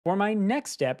For my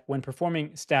next step, when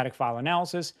performing static file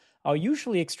analysis, I'll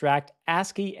usually extract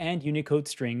ASCII and Unicode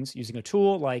strings using a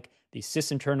tool like the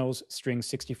sysinternals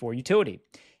string64 utility.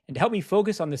 And to help me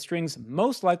focus on the strings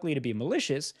most likely to be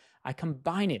malicious, I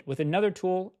combine it with another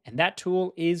tool, and that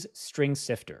tool is String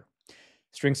Sifter.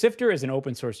 String Sifter is an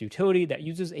open source utility that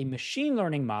uses a machine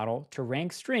learning model to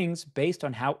rank strings based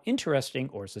on how interesting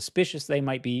or suspicious they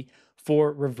might be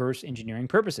for reverse engineering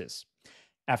purposes.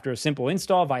 After a simple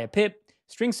install via pip,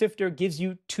 String Sifter gives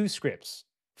you two scripts: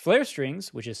 flare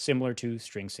strings, which is similar to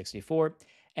string64,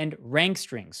 and rank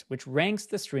strings, which ranks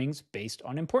the strings based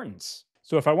on importance.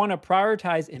 So if I want to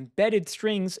prioritize embedded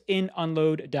strings in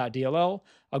unload.dll,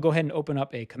 I'll go ahead and open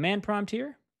up a command prompt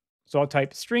here. So I'll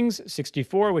type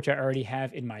strings64, which I already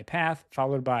have in my path,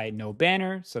 followed by no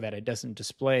banner so that it doesn't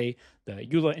display the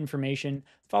EULA information,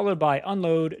 followed by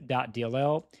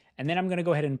unload.dll. And then I'm going to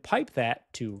go ahead and pipe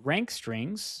that to rank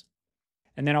strings,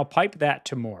 and then I'll pipe that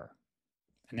to more,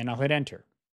 and then I'll hit enter.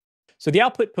 So the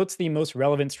output puts the most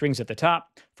relevant strings at the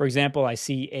top. For example, I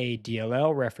see a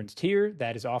DLL referenced here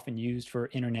that is often used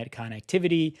for internet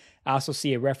connectivity. I also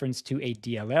see a reference to a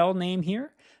DLL name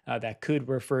here that could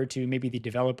refer to maybe the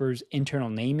developer's internal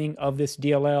naming of this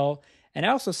DLL. And I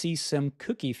also see some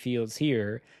cookie fields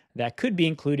here that could be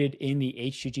included in the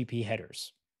HTTP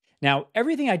headers. Now,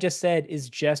 everything I just said is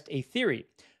just a theory,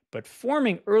 but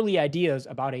forming early ideas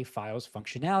about a file's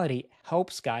functionality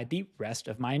helps guide the rest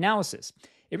of my analysis.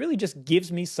 It really just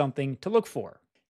gives me something to look for.